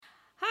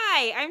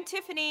Hi, I'm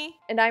Tiffany.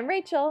 And I'm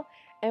Rachel,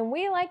 and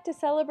we like to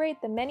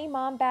celebrate the many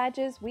mom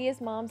badges we as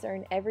moms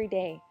earn every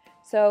day.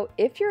 So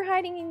if you're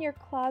hiding in your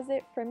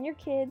closet from your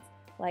kids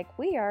like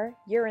we are,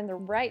 you're in the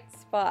right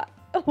spot.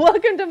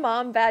 Welcome to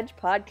Mom Badge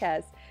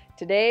Podcast.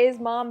 Today's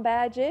mom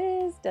badge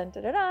is dun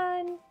dun dun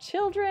dun,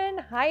 children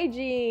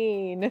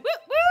hygiene. Woo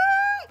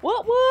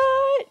woo!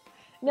 What?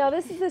 Now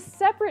this is a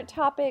separate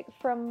topic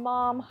from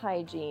mom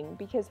hygiene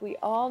because we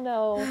all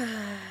know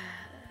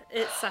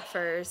It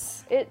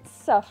suffers. it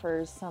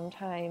suffers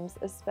sometimes,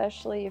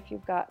 especially if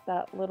you've got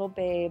that little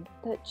babe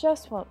that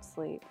just won't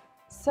sleep.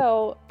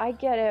 So I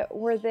get it,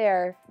 we're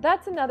there.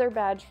 That's another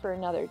badge for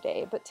another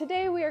day. But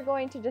today we are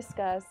going to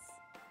discuss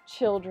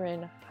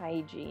children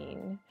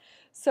hygiene.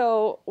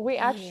 So we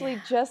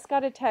actually just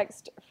got a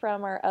text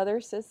from our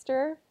other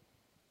sister.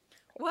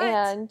 What?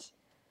 And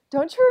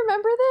don't you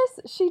remember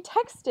this? She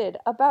texted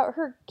about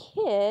her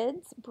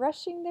kids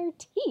brushing their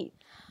teeth.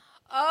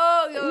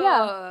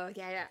 Oh,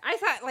 yeah. I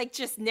thought like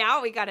just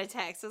now we got a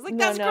text. I was like,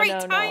 that's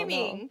great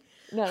timing.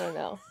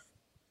 No.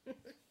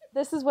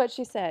 This is what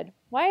she said.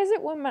 Why is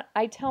it when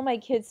I tell my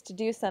kids to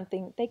do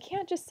something, they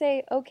can't just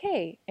say,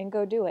 okay, and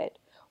go do it?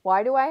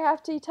 Why do I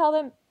have to tell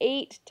them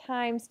 8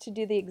 times to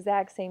do the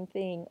exact same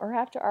thing or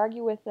have to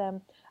argue with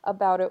them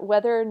about it,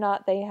 whether or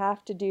not they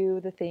have to do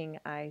the thing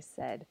I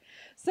said?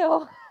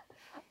 So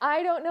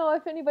I don't know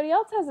if anybody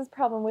else has this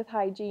problem with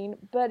hygiene,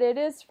 but it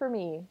is for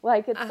me.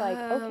 Like, it's like,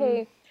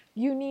 okay,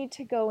 you need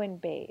to go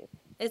and bathe.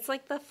 It's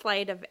like the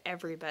flight of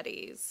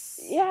everybody's.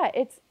 Yeah,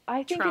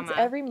 I think trauma. It's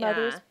every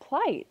mother's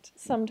plight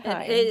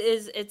sometimes.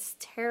 It's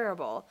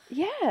terrible.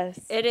 Yes.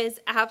 It is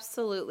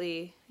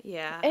absolutely,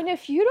 yeah. And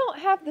if you don't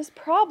have this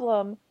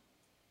problem,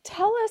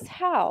 tell us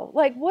how.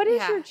 Like, what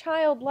is your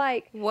child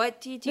like? What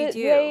did you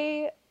do?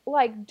 They,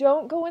 like,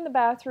 don't go in the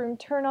bathroom,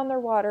 turn on their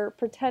water,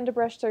 pretend to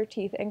brush their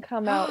teeth, and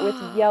come out with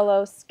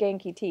yellow,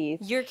 skanky teeth.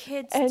 Your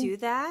kids do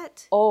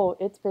that? Oh,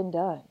 it's been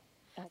done.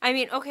 I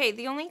mean, okay,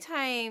 the only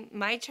time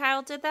my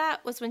child did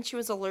that was when she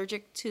was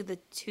allergic to the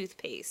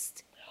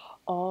toothpaste.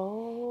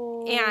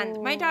 Oh.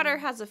 And my daughter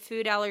has a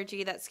food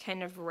allergy that's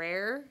kind of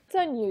rare. It's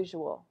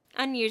unusual.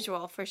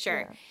 Unusual, for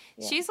sure.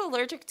 Yeah. She's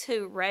allergic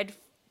to red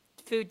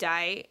food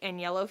dye and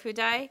yellow food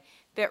dye,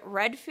 but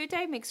red food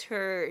dye makes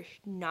her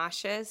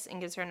nauseous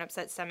and gives her an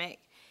upset stomach.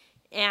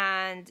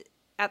 And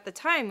at the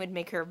time would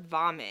make her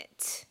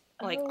vomit,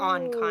 like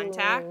on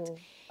contact.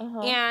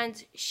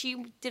 And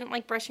she didn't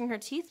like brushing her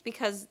teeth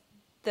because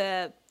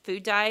the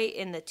food dye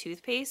in the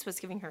toothpaste was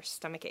giving her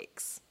stomach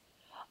aches.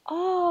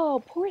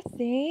 Oh, poor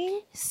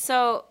thing.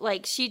 So,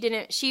 like,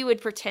 she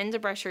would pretend to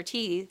brush her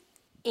teeth.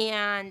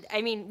 And,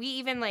 I mean, we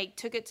even, like,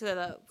 took it to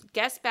the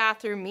guest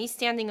bathroom, me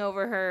standing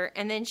over her,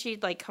 and then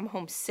she'd, like, come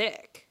home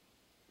sick.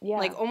 Yeah.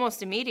 Like,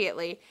 almost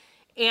immediately.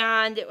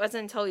 And it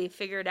wasn't until we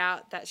figured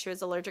out that she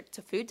was allergic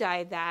to food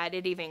dye that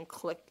it even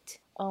clicked.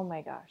 Oh,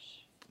 my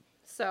gosh.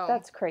 So.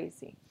 That's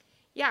crazy.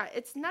 Yeah,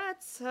 it's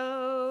not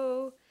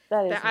so.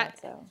 That is not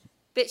so.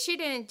 But she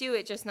didn't do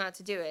it just not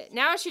to do it.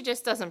 Now she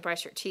just doesn't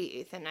brush her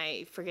teeth, and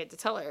I forget to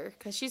tell her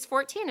because she's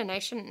 14 and I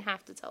shouldn't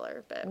have to tell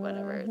her, but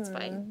whatever, it's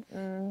fine.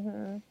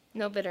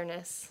 No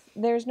bitterness.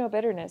 There's no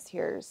bitterness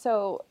here.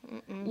 So,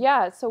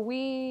 yeah, so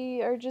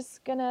we are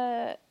just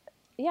gonna,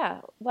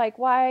 like,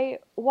 why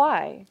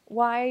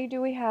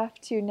do we have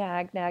to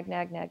nag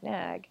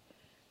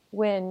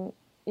when,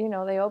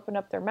 they open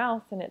up their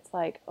mouth and it's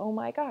like, oh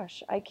my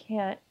gosh, I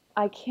can't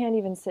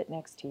even sit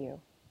next to you.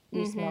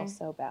 You smell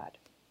so bad.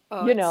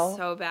 Oh, it's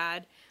so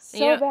bad.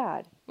 So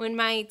bad. When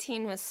my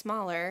teen was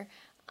smaller,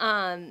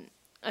 a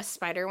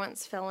spider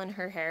once fell in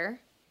her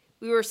hair.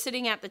 We were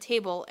sitting at the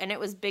table, and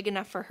it was big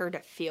enough for her to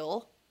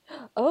feel.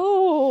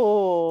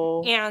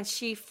 Oh. And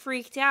she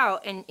freaked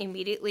out and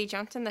immediately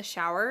jumped in the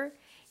shower.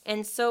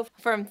 And so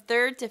from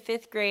 3rd to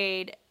 5th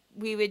grade,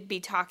 we would be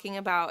talking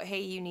about,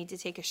 hey, you need to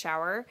take a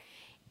shower.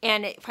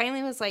 And it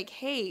finally was like,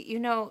 hey,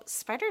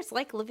 spiders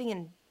like living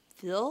in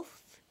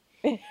filth.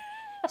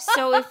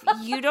 So if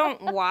you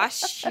don't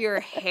wash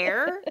your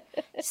hair,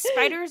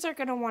 spiders are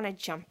going to want to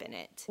jump in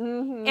it.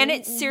 And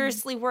it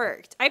seriously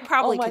worked. I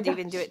probably could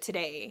even do it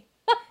today.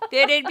 But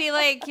it'd be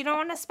like, you don't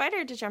want a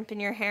spider to jump in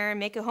your hair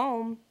and make a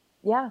home.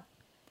 Yeah.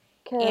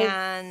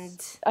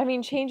 And I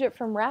mean, change it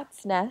from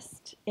rat's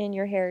nest in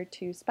your hair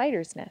to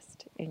spider's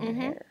nest in your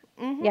hair.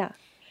 Yeah.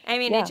 I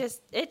mean,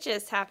 it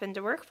just happened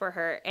to work for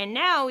her. And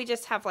now we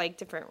just have, like,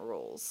 different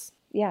rules.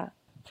 Yeah.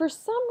 For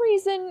some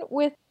reason,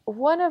 with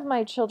one of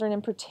my children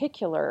in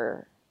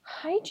particular,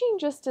 hygiene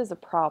just is a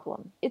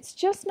problem. It's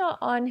just not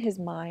on his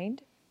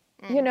mind,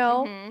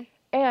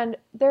 And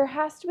there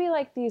has to be,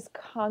 like, these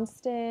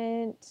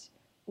constant,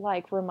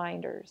 like,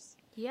 reminders.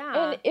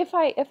 Yeah. And if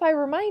I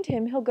remind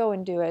him, he'll go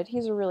and do it.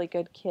 He's a really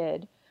good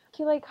kid.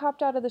 He, like,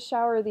 hopped out of the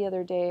shower the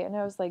other day, and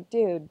I was like,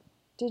 dude,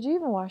 did you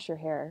even wash your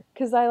hair?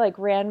 Because I, like,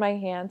 ran my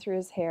hand through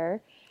his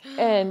hair,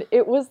 and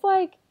it was,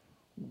 like,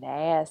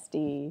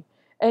 nasty.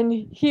 And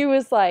he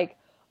was like,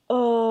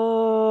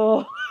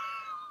 oh.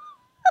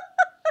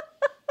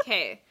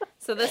 Okay,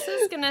 so this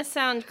is going to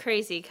sound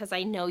crazy because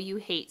I know you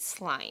hate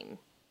slime.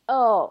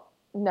 Oh,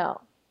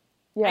 no.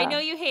 Yeah. I know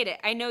you hate it.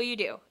 I know you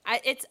do.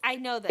 I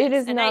know this. It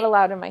is and not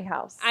allowed in my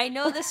house. I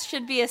know this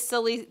should be a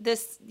silly,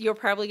 you're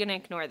probably going to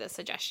ignore this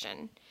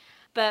suggestion.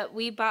 But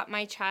we bought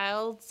my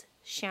child's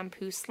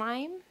shampoo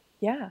slime.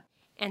 Yeah.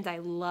 And I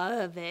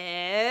love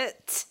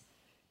it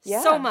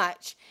Yeah. so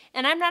much.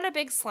 And I'm not a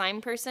big slime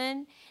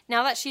person.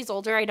 Now that she's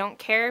older, I don't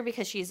care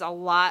because she's a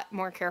lot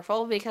more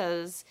careful,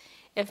 because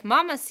if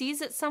mama sees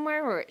it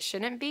somewhere where it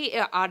shouldn't be,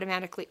 it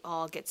automatically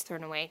all gets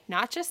thrown away.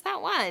 Not just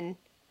that one.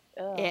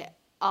 Ugh. It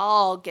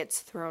all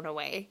gets thrown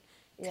away.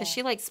 Because Yeah.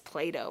 she likes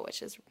Play-Doh,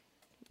 which is a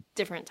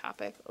different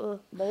topic. Ugh.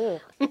 Ugh.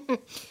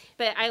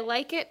 But I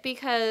like it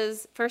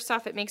because, first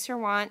off, it makes her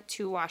want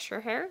to wash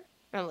her hair.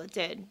 Well, it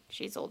did.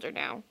 She's older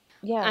now.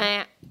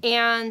 Yeah.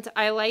 And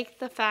I like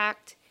the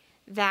fact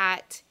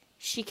that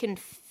she can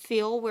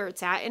feel where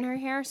it's at in her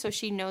hair, so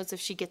she knows if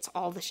she gets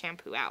all the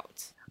shampoo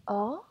out.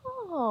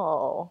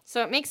 Oh.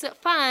 So it makes it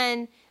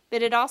fun,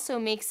 but it also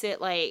makes it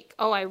like,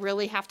 oh, I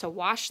really have to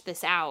wash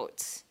this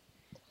out.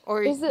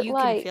 Or Is it you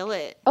like- can feel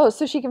it. Oh,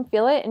 so she can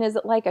feel it, and is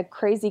it like a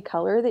crazy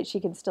color that she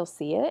can still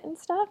see it and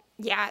stuff?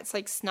 Yeah, it's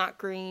like snot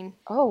green.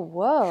 Oh,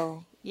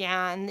 whoa.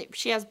 Yeah, and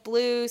she has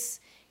blues,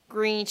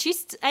 green.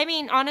 I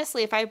mean,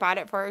 honestly, if I bought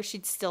it for her,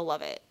 she'd still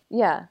love it.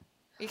 Yeah.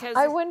 Because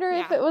I wonder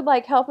if yeah. it would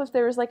like help if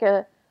there was like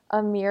a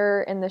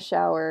mirror in the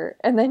shower,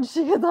 and then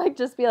she could like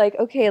just be like,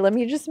 okay, let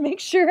me just make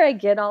sure I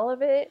get all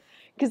of it.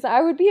 Because I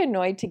would be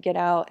annoyed to get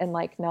out and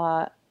like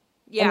not,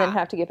 Yeah. and then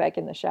have to get back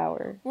in the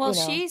shower. Well, you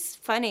know? she's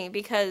funny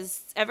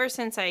because ever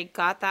since I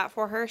got that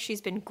for her,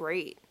 she's been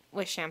great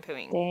with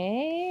shampooing.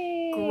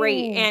 Dang.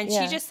 Great. And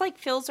Yeah. she just like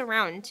feels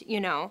around,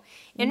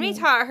 And we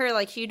taught her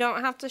like you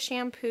don't have to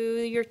shampoo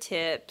your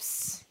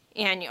tips,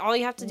 and all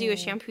you have to do is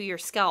shampoo your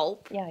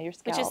scalp, Yeah, your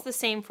scalp. which is the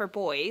same for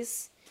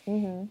boys.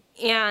 Mm-hmm.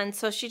 And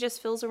so she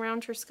just feels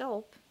around her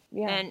scalp.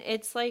 Yeah. And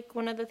it's like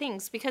one of the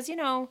things because,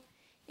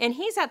 and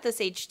he's at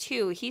this age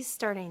too. He's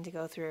starting to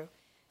go through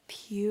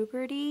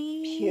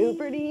puberty.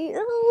 Puberty.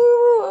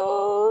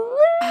 Ooh.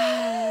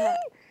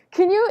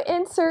 Can you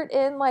insert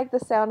in like the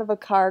sound of a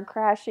car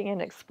crashing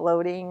and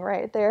exploding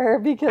right there?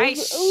 Because I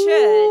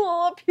should.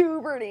 Ooh,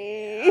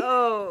 puberty.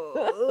 Oh.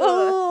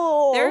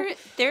 Oh.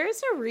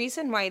 There's a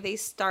reason why they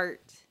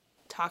start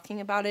talking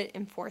about it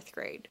in 4th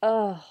grade.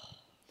 Oh.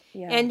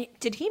 Yeah. And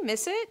did he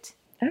miss it?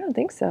 I don't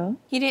think so.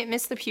 He didn't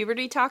miss the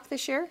puberty talk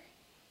this year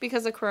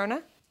because of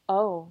Corona?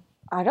 Oh,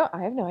 I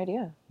have no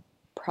idea.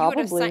 You would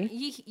have Probably.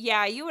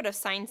 you would have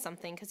signed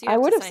something because I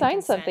would have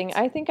signed something.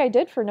 I think I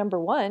did for number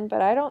 1,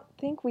 but I don't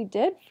think we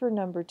did for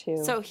number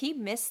 2. So he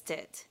missed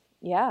it.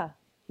 yeah.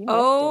 He missed it.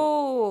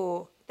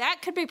 Oh, that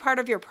could be part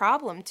of your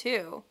problem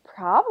too.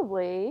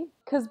 Probably.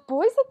 Because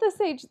boys at this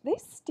age, they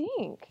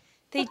stink.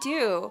 They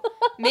do.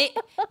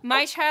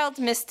 My child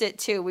missed it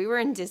too. We were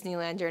in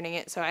Disneyland during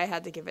it, so I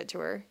had to give it to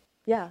her.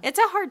 Yeah. It's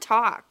a hard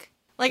talk.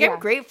 Like, Yeah. I'm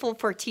grateful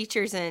for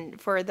teachers and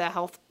for the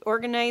health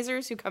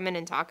organizers who come in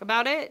and talk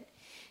about it,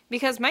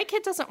 because my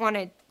kid doesn't want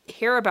to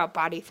hear about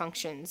body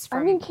functions from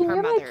I mean, can her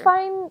you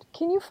mother.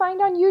 can you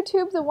find on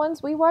YouTube the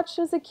ones we watched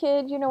as a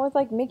kid, with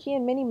like Mickey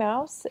and Minnie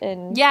Mouse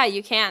and Yeah,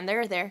 you can.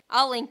 They're there.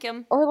 I'll link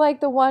them. or like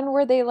the one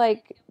where they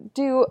like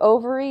do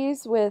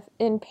ovaries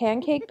in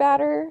pancake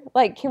batter?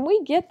 Like, can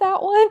we get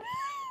that one?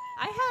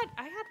 I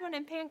had one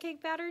in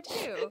pancake batter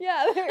too.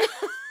 Yeah, they're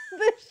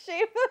the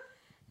shape of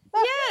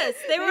Yes,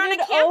 they were on a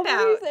did camp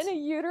ovaries out. and a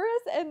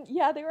uterus, and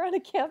yeah, they were on a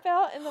camp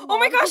out. And the Oh my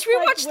mom gosh, just, we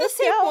like, watched the whipped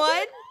same out.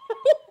 one.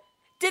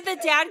 Did the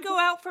dad go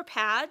out for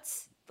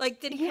pads? Like,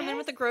 did he come in Yes.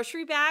 with a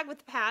grocery bag with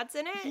the pads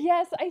in it?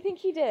 Yes, I think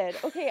he did.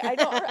 Okay, I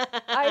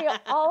don't.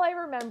 All I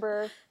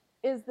remember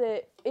is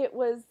that it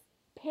was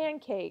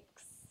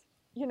pancakes.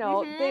 They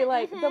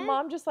the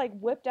mom just like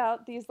whipped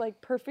out these like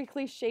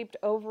perfectly shaped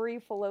ovary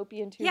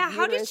fallopian tube. Yeah,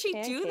 how did uterus she do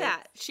pancakes.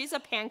 that? She's a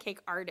pancake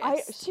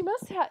artist. She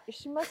must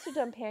have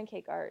done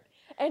pancake art,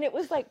 and it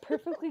was like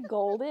perfectly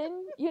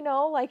golden.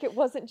 Like it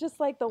wasn't just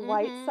like the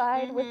white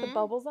side with the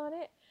bubbles on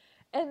it.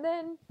 And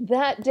then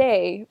that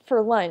day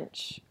for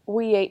lunch,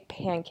 we ate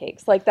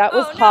pancakes. Like that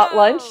was Oh, hot no.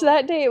 lunch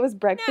that day. It was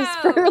breakfast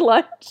No. for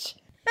lunch.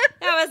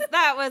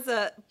 That was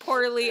a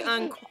poorly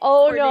uncoordinated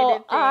Oh no,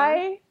 thing.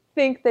 I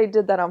think they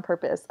did that on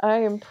purpose. I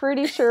am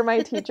pretty sure my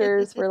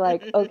teachers were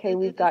like, okay,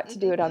 we've got to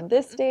do it on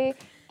this day.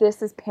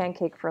 This is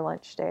pancake for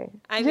lunch day.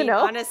 I mean,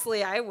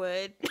 honestly, I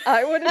would.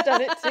 I would have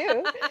done it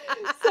too.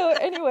 So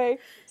anyway,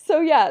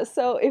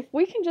 so if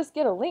we can just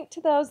get a link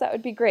to those, that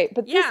would be great.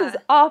 But this is Yeah.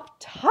 off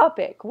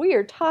topic. We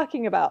are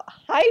talking about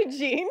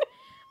hygiene.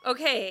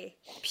 Okay,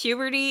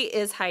 puberty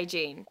is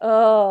hygiene.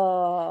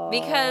 Oh.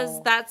 Because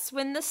that's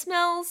when the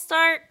smells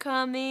start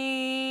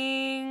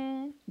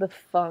coming. the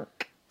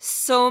funk.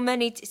 So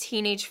many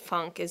teenage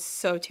funk is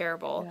so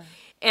terrible. Yeah.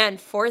 And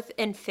 4th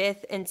and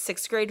 5th and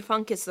 6th grade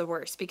funk is the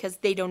worst because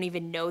they don't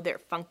even know they're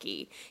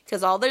funky.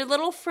 Because all their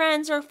little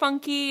friends are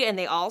funky and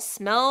they all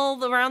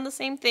smell around the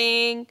same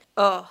thing.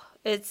 Oh,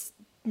 it's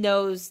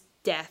nose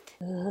death.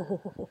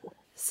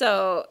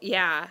 So,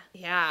 yeah.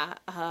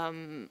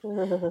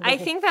 I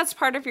think that's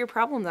part of your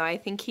problem, though. I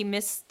think he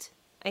missed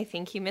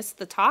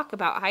the talk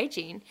about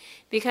hygiene.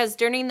 Because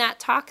during that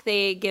talk,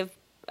 they give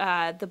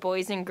the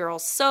boys and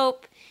girls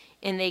soap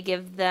and they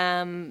give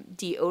them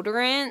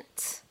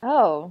deodorant.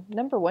 Oh,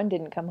 number one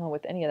didn't come home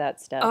with any of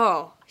that stuff.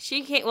 Oh,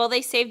 she can't. Well,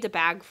 they saved a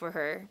bag for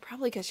her,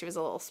 probably because she was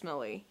a little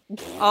smelly.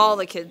 All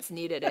the kids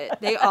needed it.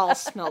 They all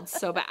smelled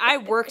so bad. I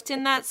worked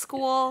in that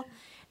school,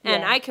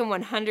 and Yeah. I can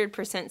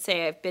 100%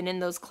 say I've been in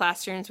those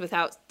classrooms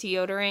without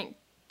deodorant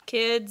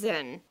kids,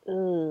 and Ugh.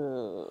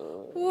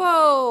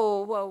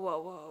 whoa, whoa,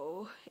 whoa,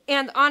 whoa.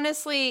 And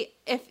honestly,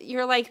 if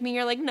you're like me,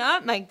 you're like,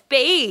 not my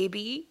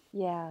baby.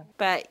 Yeah.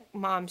 But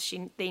moms,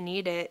 they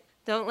need it.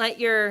 Don't let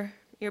your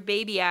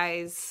baby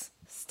eyes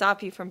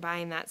stop you from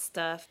buying that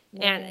stuff.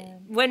 Yeah.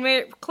 And when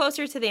we're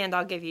closer to the end,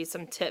 I'll give you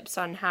some tips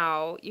on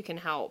how you can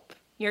help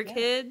your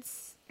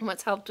kids and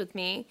what's helped with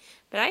me.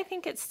 But I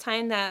think it's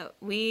time that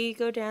we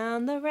go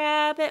down the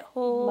rabbit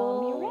hole.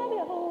 Mommy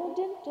rabbit hole.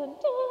 Dun, dun,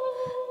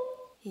 dun.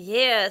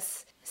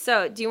 Yes.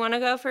 So, do you want to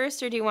go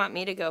first or do you want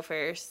me to go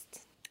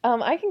first?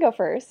 I can go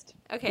first.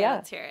 Okay, Yeah.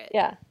 let's hear it.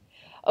 Yeah.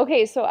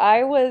 Okay, so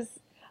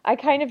I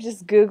kind of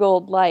just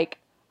Googled like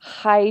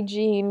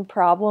hygiene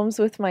problems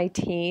with my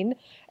teen,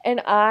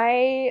 and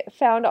I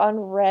found on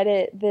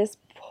Reddit this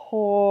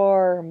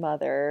poor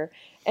mother,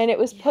 and it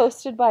was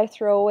posted by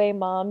Throwaway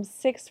Mom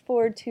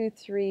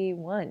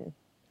 64231.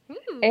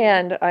 Ooh.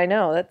 And I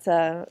know that's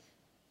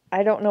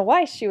I don't know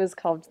why she was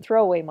called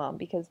Throwaway Mom,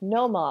 because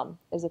no mom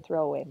is a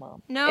throwaway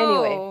mom.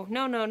 Anyway,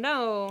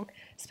 No.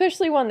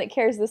 especially one that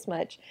cares this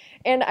much.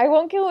 And I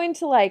won't go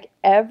into like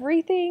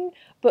everything,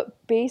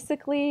 but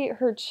basically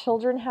her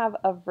children have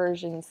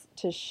aversions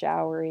to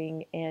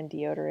showering and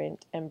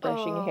deodorant and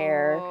brushing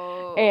hair.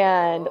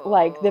 And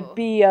like the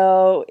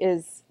BO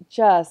is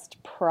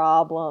just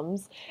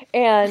problems.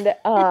 And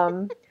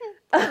Poor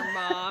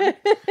mom.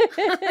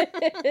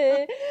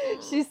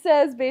 she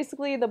says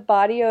basically the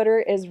body odor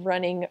is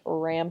running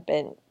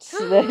rampant.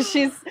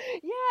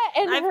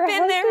 And I've her been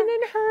husband there.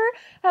 and her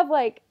have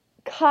like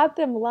caught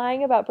them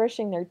lying about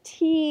brushing their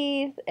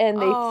teeth, and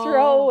they Oh.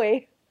 throw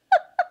away.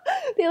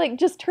 They like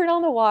just turn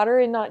on the water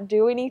and not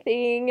do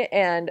anything,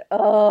 and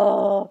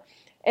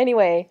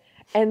anyway,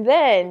 and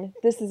then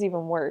this is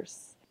even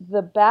worse.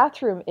 The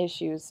bathroom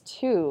issues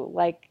too,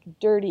 like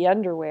dirty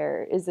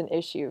underwear is an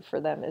issue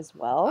for them as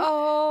well.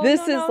 Oh,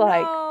 This no, is no,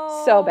 like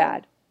no. so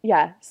bad.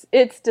 Yeah,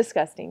 it's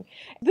disgusting.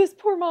 This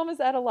poor mom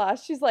is at a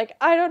loss. She's like,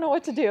 I don't know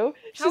what to do.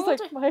 How She's old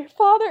like,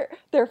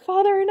 their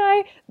father and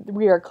I,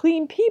 we are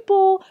clean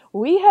people.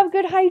 We have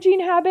good hygiene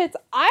habits.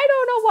 I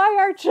don't know why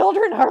our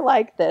children are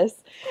like this.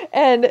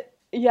 And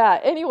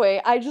yeah,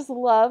 anyway, I just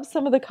love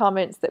some of the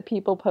comments that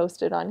people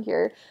posted on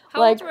here.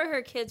 How like, old were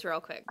her kids, real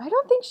quick? I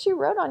don't think she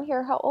wrote on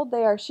here how old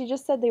they are. She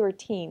just said they were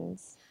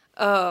teens.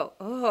 Oh.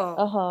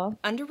 Uh-huh.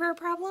 Underwear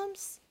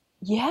problems?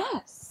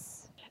 Yes.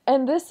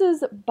 And this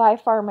is by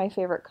far my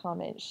favorite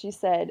comment. She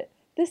said,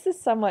 this is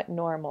somewhat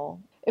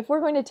normal. If we're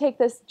going to take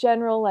this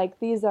general, like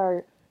these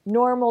are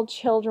normal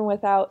children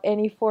without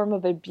any form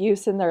of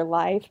abuse in their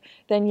life,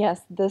 then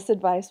yes, this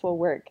advice will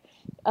work.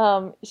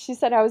 She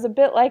said, I was a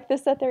bit like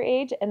this at their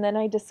age, and then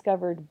I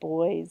discovered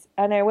boys.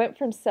 And I went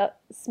from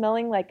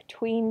smelling like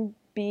tween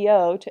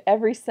BO to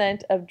every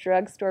scent of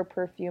drugstore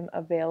perfume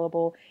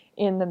available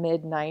in the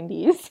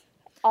mid-90s.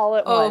 All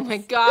at once. Oh my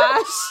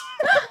gosh.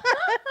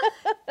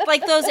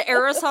 Like those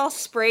aerosol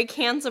spray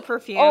cans of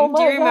perfume. Oh my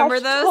Do you remember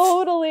gosh, those?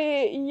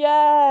 Totally,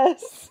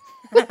 yes.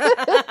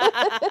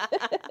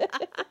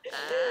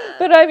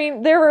 But I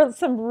mean, there was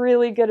some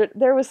really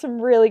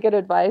good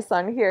advice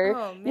on here.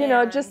 Oh, You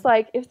know, man. just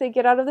like if they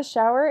get out of the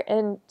shower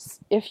and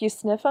if you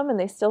sniff them and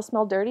they still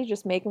smell dirty,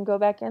 just make them go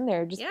back in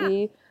there. Just Yeah.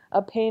 be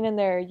a pain in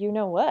their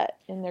you-know-what,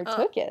 in their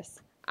tuchus.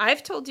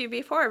 I've told you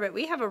before, but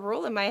we have a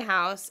rule in my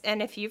house,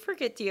 and if you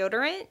forget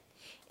deodorant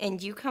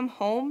and you come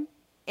home,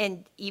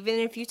 and even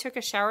if you took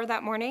a shower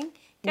that morning,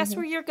 guess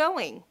where you're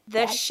going? The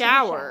Back to the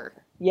shower.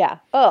 Yeah.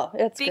 Oh,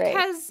 that's great.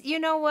 Because you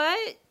know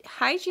what?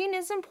 Hygiene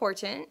is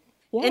important.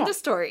 Yeah. End of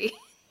story.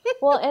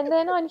 Well, and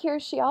then on here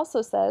she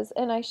also says,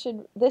 and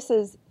this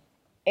is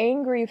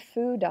Angry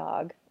Foo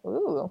Dog.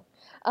 Ooh.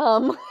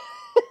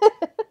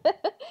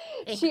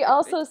 She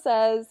also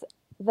says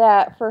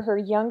that for her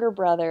younger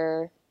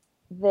brother,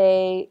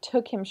 they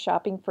took him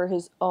shopping for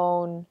his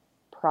own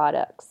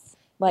products.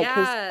 Like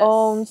his Yes.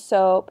 own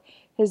soap,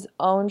 his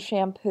own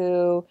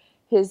shampoo,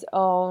 his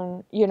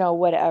own,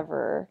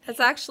 whatever. That's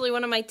actually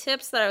one of my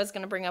tips that I was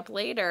going to bring up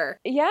later.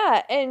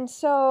 Yeah, and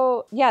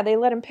so, they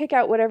let him pick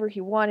out whatever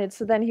he wanted,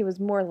 so then he was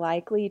more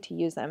likely to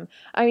use them.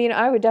 I mean,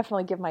 I would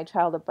definitely give my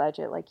child a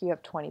budget, like you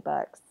have $20,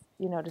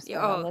 to spend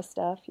on this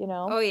stuff,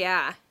 Oh,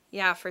 yeah.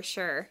 Yeah, for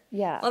sure.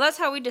 Yeah. Well, that's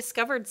how we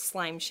discovered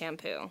slime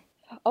shampoo.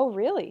 Oh,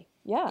 really?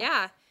 Yeah.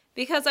 Yeah,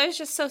 because I was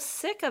just so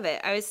sick of it.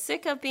 I was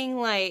sick of being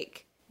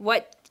like,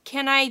 what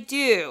can I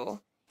do?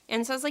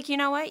 And so I was like, you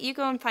know what? You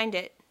go and find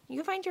it. You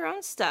can find your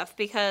own stuff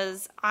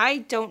because I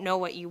don't know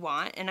what you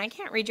want and I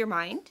can't read your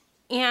mind.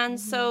 And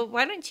so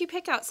why don't you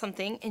pick out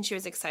something? And she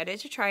was excited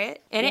to try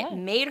it. And it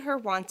made her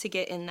want to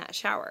get in that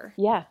shower.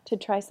 Yeah, to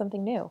try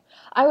something new.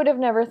 I would have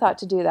never thought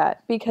to do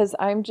that because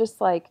I'm just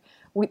like,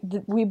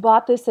 we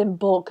bought this in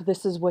bulk.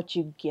 This is what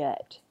you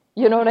get.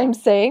 You know what I'm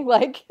saying?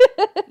 Like,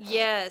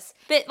 Yes.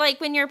 But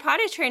like when you're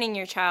potty training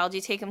your child,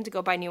 you take them to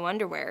go buy new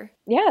underwear.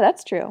 yeah,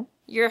 that's true.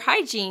 You're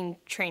hygiene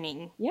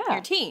training your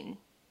Yeah. teen.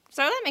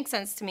 So that makes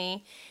sense to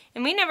me.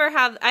 And we never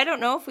have, I don't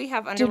know if we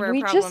have Did underwear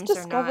we just problems or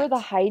discover the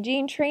not.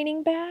 hygiene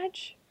training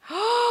badge?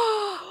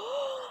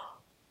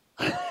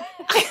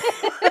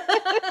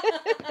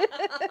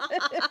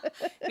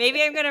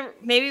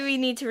 Maybe we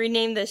need to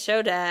rename the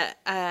show to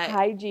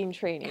Hygiene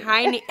training.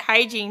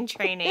 hygiene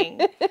training.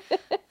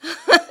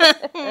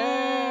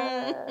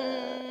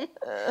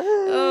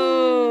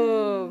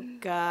 Oh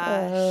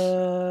gosh.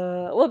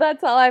 Well,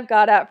 that's all I've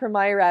got out for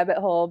my rabbit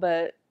hole,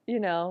 but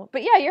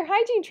but yeah, your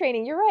hygiene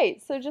training, you're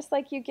right. So just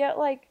like you get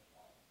like,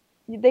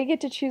 they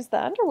get to choose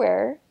the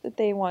underwear that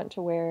they want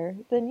to wear,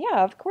 then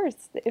yeah, of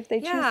course, if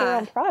they choose their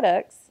own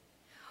products,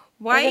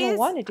 Why they're going to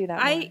want to do that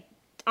more. I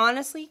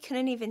honestly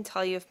couldn't even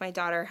tell you if my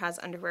daughter has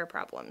underwear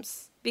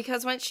problems.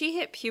 Because once she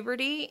hit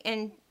puberty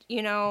and,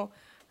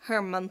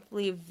 her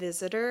monthly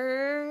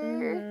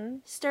visitor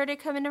started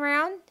coming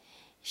around,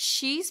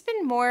 she's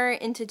been more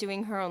into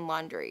doing her own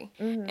laundry.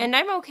 And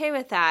I'm okay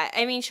with that.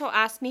 I mean, she'll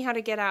ask me how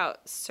to get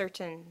out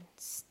certain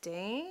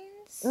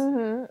stains,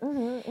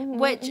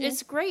 which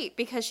is great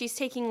because she's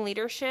taking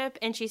leadership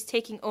and she's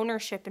taking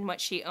ownership in what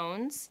she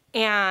owns.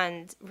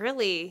 And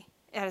really,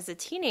 as a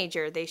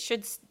teenager, they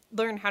should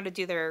learn how to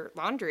do their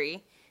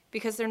laundry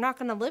because they're not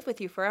going to live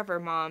with you forever,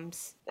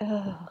 moms.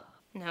 Ugh.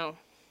 No.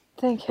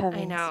 Thank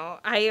heavens. I know.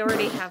 I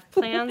already have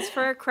plans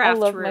for a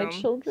craft room. I love my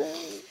children.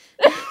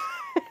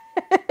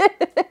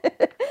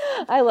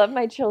 I love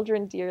my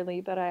children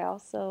dearly, but I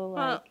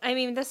also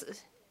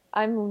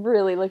I'm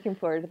really looking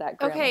forward to that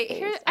grandma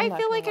phase. I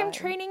feel like I'm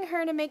training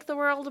her to make the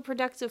world a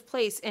productive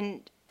place,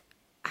 and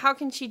how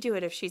can she do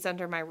it if she's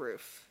under my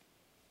roof?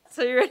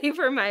 So you ready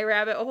for my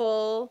rabbit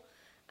hole?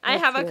 I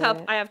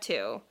have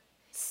two.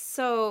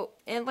 So,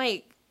 and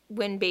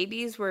when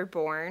babies were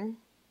born,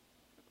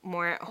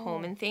 more at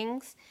home and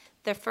things,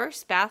 the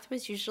first bath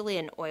was usually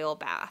an oil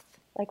bath.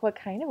 Like what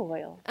kind of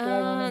oil? Do I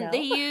want to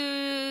know?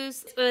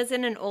 It was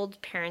in an old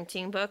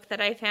parenting book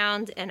that I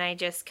found, and I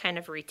just kind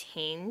of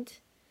retained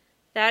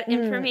that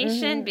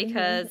information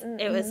because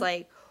it was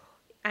like,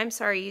 I'm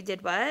sorry, you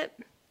did what?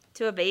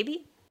 To a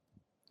baby?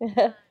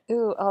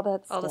 Ooh, all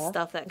the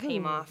stuff that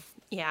came off.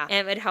 Yeah.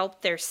 And it would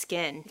help their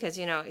skin because,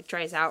 it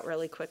dries out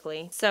really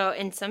quickly. So,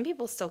 and some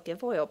people still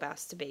give oil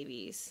baths to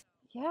babies.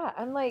 Yeah,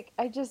 I'm like,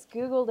 I just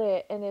Googled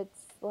it and it's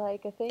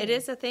like a thing. It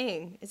is a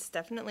thing. It's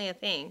definitely a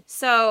thing.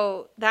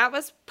 So that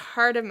was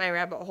part of my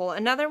rabbit hole.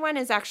 Another one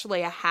is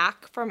actually a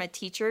hack from a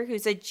teacher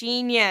who's a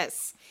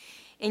genius.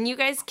 And you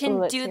guys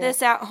can do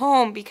this at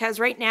home because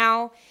right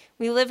now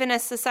we live in a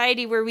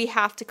society where we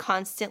have to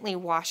constantly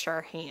wash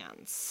our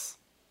hands.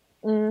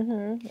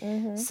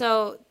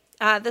 So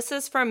this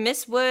is from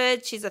Miss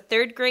Wood. She's a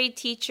 3rd grade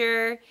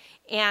teacher.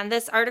 And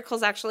this article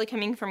is actually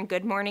coming from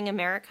Good Morning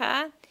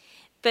America.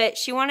 But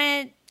she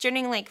wanted,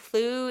 during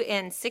flu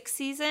and sick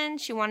season,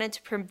 she wanted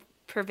to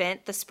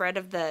prevent the spread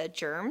of the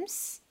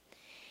germs.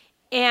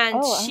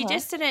 And she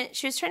just didn't,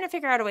 she was trying to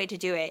figure out a way to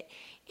do it.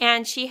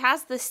 And she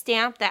has the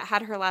stamp that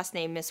had her last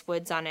name, Miss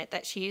Woods, on it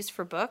that she used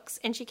for books.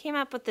 And she came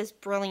up with this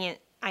brilliant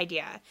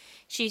idea.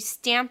 She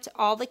stamped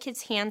all the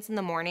kids' hands in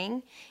the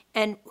morning,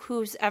 and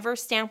whoever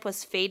stamp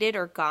was faded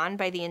or gone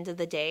by the end of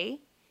the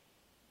day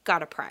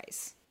got a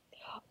prize.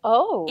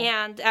 Oh.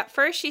 And at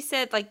first she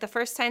said, the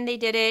first time they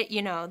did it,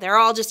 they're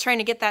all just trying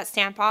to get that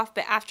stamp off.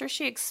 But after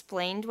she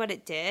explained what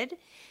it did,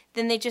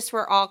 then they just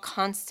were all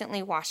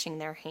constantly washing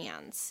their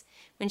hands.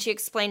 When she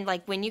explained,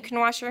 when you can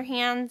wash your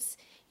hands,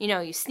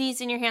 you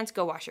sneeze in your hands,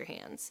 go wash your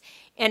hands.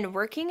 And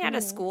working at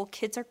a school,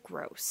 kids are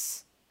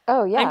gross.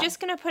 Oh, yeah. I'm just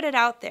going to put it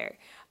out there.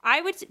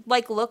 I would,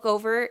 look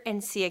over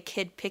and see a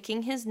kid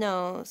picking his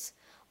nose,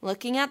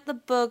 looking at the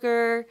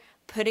booger,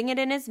 putting it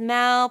in his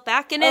mouth,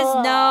 back in his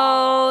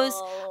nose.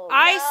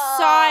 I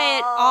saw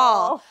it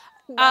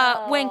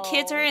all. When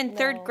kids are in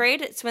 3rd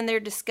grade, it's when they're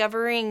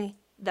discovering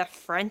the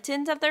front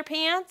end of their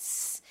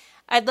pants.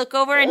 I'd look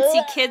over and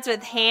see kids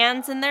with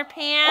hands in their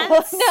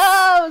pants.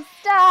 Oh, no,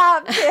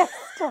 stop.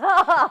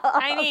 Stop.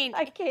 I mean,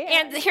 I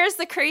can't. And here's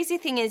the crazy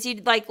thing is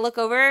you'd look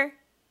over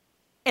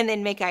and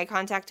then make eye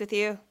contact with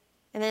you.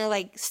 And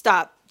then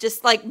stop,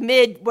 just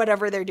mid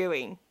whatever they're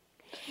doing.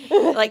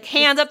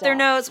 Hands up their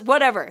nose,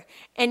 whatever.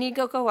 And you'd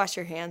go wash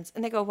your hands.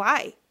 And they go,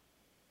 why?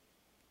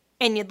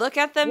 And you'd look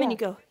at them and you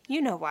go,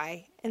 you know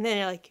why. And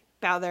then they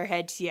bow their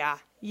heads, yeah,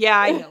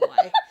 I know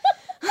why.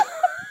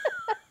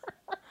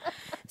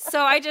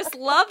 So I just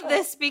love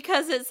this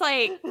because it's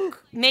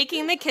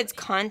making the kids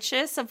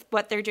conscious of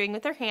what they're doing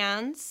with their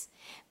hands,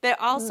 but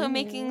also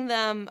making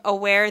them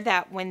aware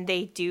that when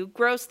they do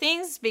gross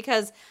things,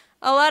 because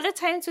a lot of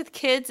times with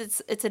kids,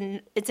 it's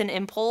an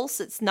impulse.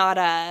 It's not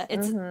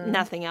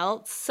nothing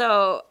else.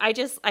 So I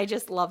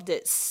just loved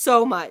it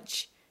so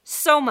much.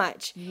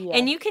 Yeah.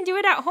 And you can do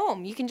it at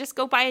home. You can just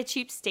go buy a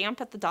cheap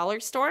stamp at the dollar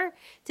store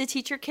to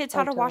teach your kids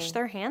how to wash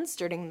their hands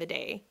during the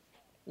day.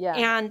 Yeah.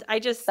 And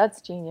that's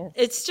genius.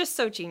 It's just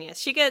so genius.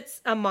 She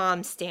gets a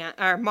mom stamp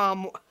or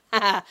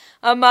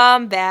a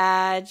mom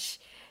badge.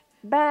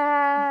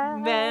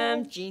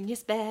 Bam.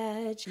 Genius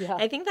badge. Yeah.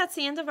 I think that's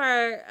the end of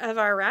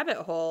our rabbit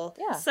hole.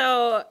 Yeah.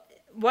 So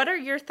what are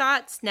your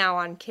thoughts now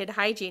on kid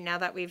hygiene now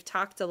that we've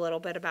talked a little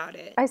bit about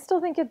it? I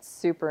still think it's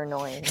super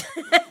annoying.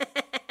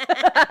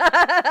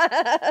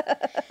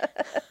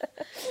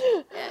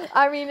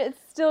 I mean, it's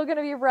still going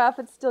to be rough.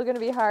 It's still going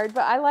to be hard.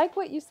 But I like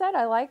what you said.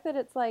 I like that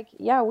it's like,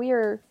 yeah, we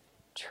are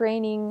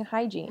training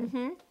hygiene.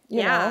 Mm-hmm.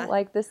 You know,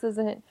 like this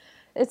isn't,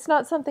 it's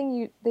not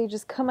something they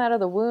just come out of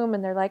the womb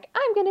and they're like,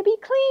 I'm going to be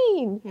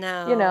clean.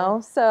 No. You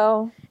know,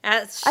 so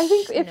I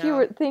think if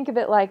you think of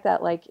it like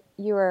that, like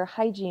you are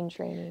hygiene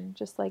training,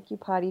 just like you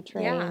potty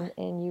train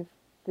and you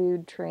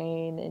food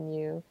train and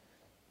you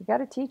got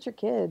to teach your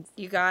kids.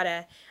 You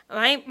gotta.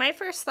 My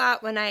first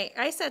thought when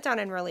I sat down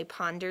and really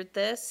pondered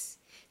this,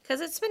 because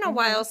it's been a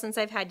while since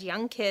I've had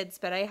young kids,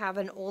 but I have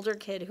an older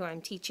kid who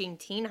I'm teaching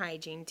teen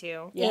hygiene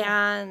to.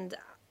 Yeah. And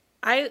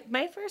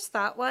my first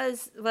thought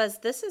was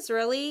this is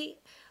really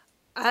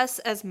us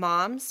as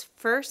moms'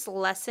 first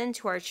lesson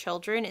to our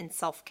children in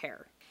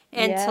self-care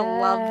and to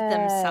love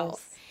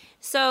themselves.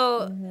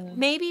 So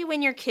maybe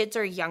when your kids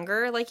are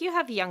younger, like you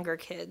have younger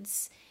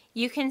kids,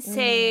 you can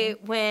say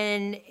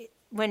when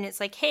it's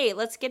like, hey,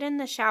 let's get in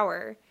the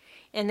shower.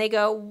 And they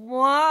go,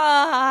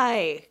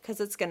 why?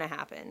 Because it's going to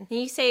happen. And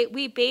you say,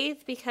 we bathe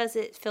because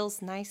it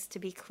feels nice to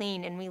be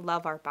clean and we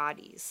love our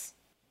bodies.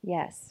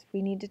 Yes,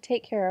 we need to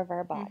take care of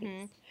our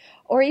bodies.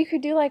 Or you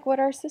could do like what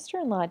our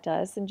sister-in-law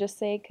does and just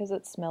say, because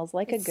it smells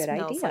like a good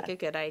idea. It smells like a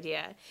good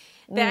idea.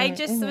 But I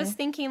just was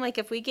thinking, like,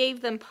 if we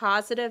gave them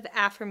positive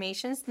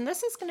affirmations, then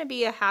this is going to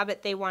be a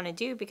habit they want to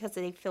do because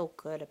they feel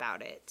good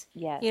about it.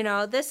 Yes. You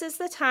know, this is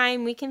the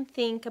time we can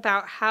think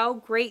about how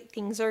great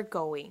things are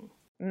going.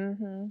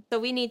 So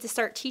we need to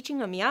start teaching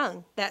them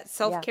young that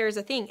self-care is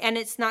a thing. And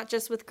it's not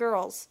just with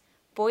girls.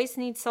 Boys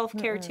need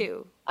self-care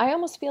too. I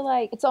almost feel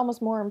like it's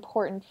almost more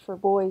important for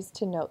boys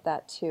to note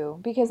that too.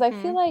 Because I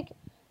feel like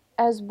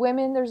as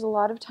women, there's a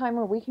lot of time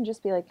where we can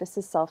just be like, this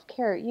is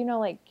self-care. You know,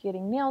 like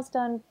getting nails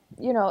done,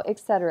 you know,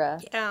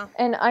 etc. Yeah.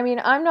 And I mean,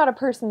 I'm not a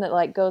person that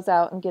like goes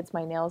out and gets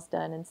my nails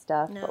done and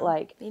stuff. No, but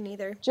like, me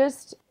neither.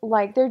 Just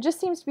like, there just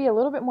seems to be a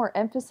little bit more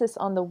emphasis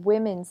on the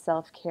women's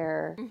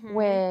self-care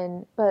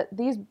but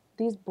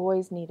these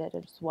boys need it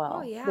as well.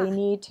 Oh, yeah. They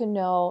need to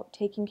know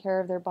taking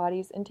care of their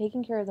bodies and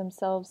taking care of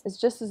themselves is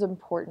just as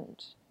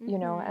important, you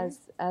know,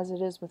 as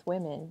it is with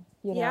women,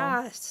 you know.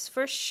 Yes,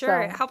 for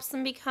sure. It helps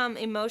them become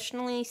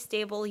emotionally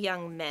stable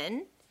young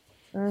men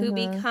who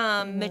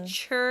become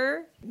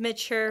mature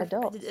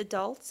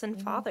adults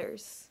and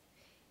fathers.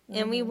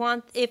 And we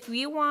want, if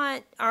we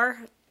want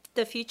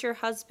the future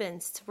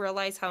husbands to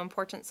realize how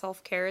important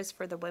self-care is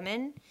for the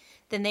women,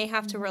 then they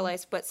have to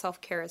realize what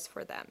self-care is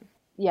for them.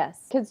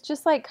 Yes, because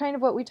just like kind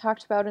of what we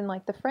talked about in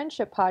like the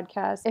friendship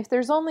podcast, if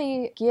there's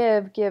only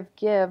give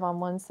on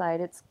one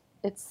side, it's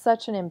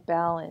such an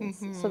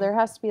imbalance. So there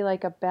has to be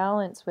like a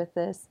balance with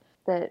this,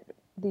 that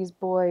these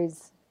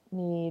boys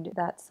need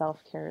that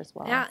self-care as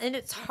well. Yeah, and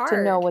it's hard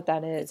to know what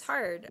that is. It's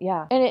hard.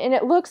 Yeah, and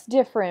it looks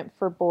different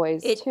for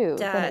boys too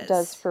than it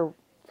does for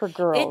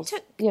girls.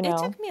 It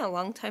took me a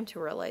long time to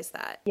realize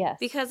that. Yes.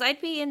 Because I'd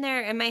be in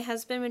there and my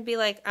husband would be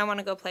like, I want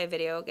to go play a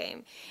video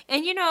game.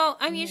 And, you know,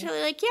 I'm usually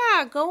like,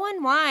 yeah, go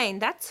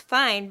unwind. That's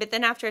fine. But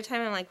then after a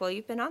time, I'm like, well,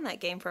 you've been on that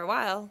game for a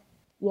while.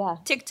 Yeah.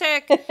 Tick,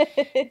 tick.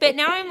 But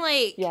now I'm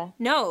like,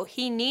 no,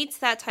 he needs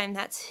that time.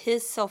 That's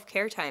his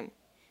self-care time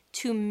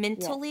to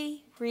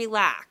mentally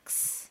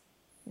relax.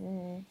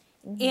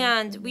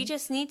 And we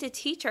just need to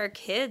teach our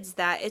kids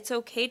that it's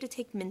okay to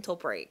take mental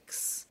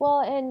breaks.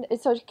 Well, and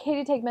it's okay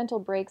to take mental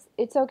breaks.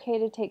 It's okay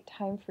to take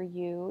time for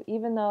you,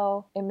 even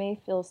though it may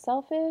feel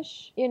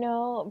selfish, you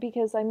know,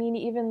 because I mean,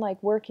 even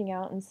like working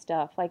out and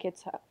stuff, like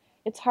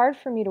it's hard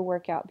for me to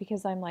work out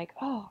because I'm like,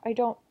 oh, I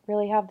don't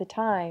really have the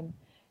time,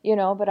 you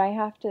know, but I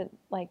have to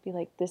like be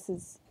like, this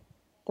is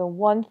the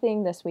one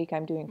thing this week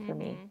I'm doing for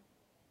me.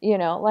 You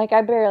know, like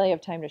I barely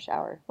have time to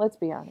shower. Let's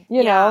be honest.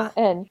 You know,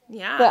 and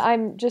but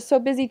I'm just so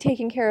busy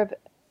taking care of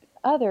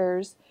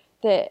others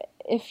that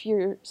if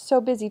you're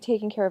so busy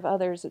taking care of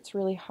others, it's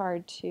really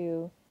hard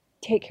to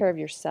take care of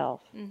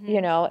yourself.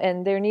 You know,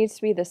 and there needs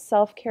to be the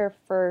self-care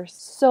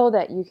first so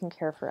that you can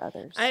care for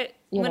others.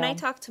 When I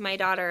talk to my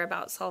daughter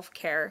about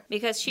self-care,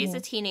 because she's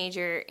a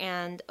teenager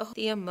and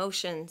the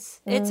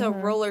emotions, it's a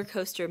roller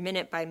coaster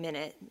minute by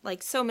minute,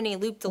 like so many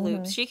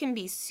loop-de-loops. She can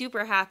be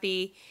super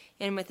happy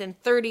and within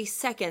 30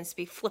 seconds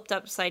be flipped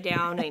upside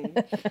down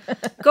and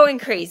going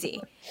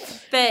crazy.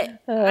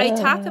 But I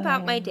talk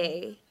about my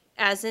day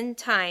as in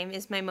time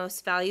is my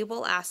most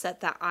valuable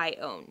asset that I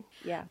own.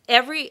 Yeah.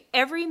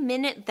 Every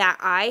minute that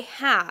I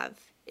have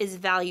is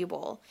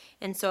valuable.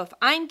 And so if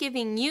I'm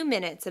giving you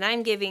minutes and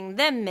I'm giving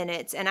them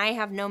minutes and I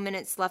have no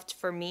minutes left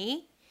for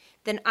me,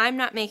 then I'm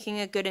not making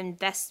a good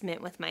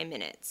investment with my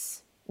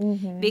minutes.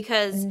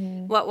 Because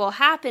what will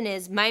happen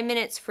is my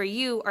minutes for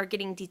you are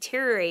getting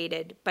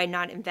deteriorated by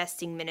not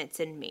investing minutes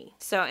in me.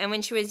 So, and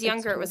when she was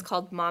younger, it was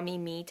called mommy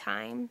me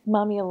time.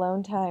 Mommy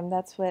alone time,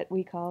 that's what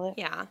we call it.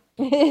 Yeah.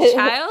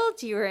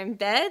 Child, you are in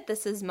bed.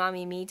 This is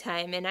mommy me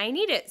time, and I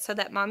need it so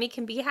that mommy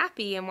can be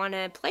happy and want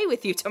to play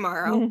with you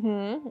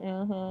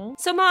tomorrow.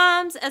 So,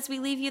 moms, as we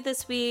leave you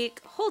this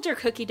week, hold your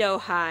cookie dough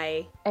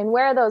high. And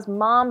wear those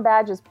mom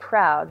badges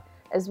proud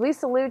as we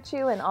salute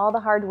you and all the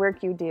hard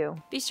work you do.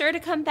 Be sure to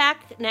come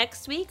back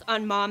next week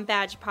on Mom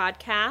Badge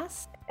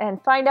Podcast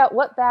and find out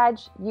what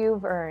badge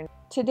you've earned.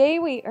 Today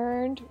we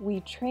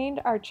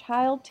trained our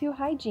child to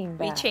hygiene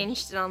badge. We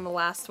changed it on the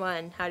last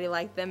one. How do you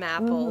like them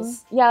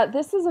apples? Yeah,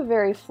 this is a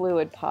very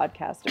fluid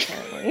podcast,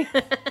 apparently.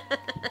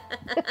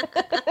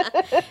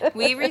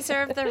 We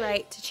reserve the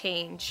right to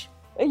change.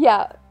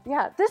 Yeah.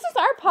 This is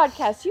our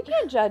podcast. You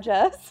can't judge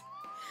us.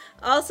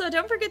 Also,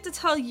 don't forget to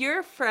tell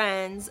your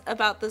friends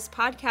about this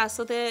podcast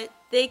so that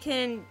they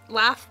can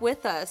laugh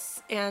with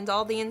us and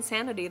all the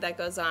insanity that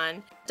goes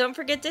on. Don't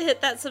forget to hit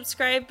that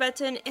subscribe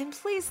button and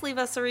please leave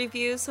us a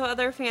review so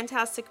other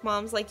fantastic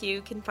moms like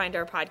you can find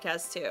our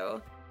podcast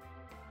too.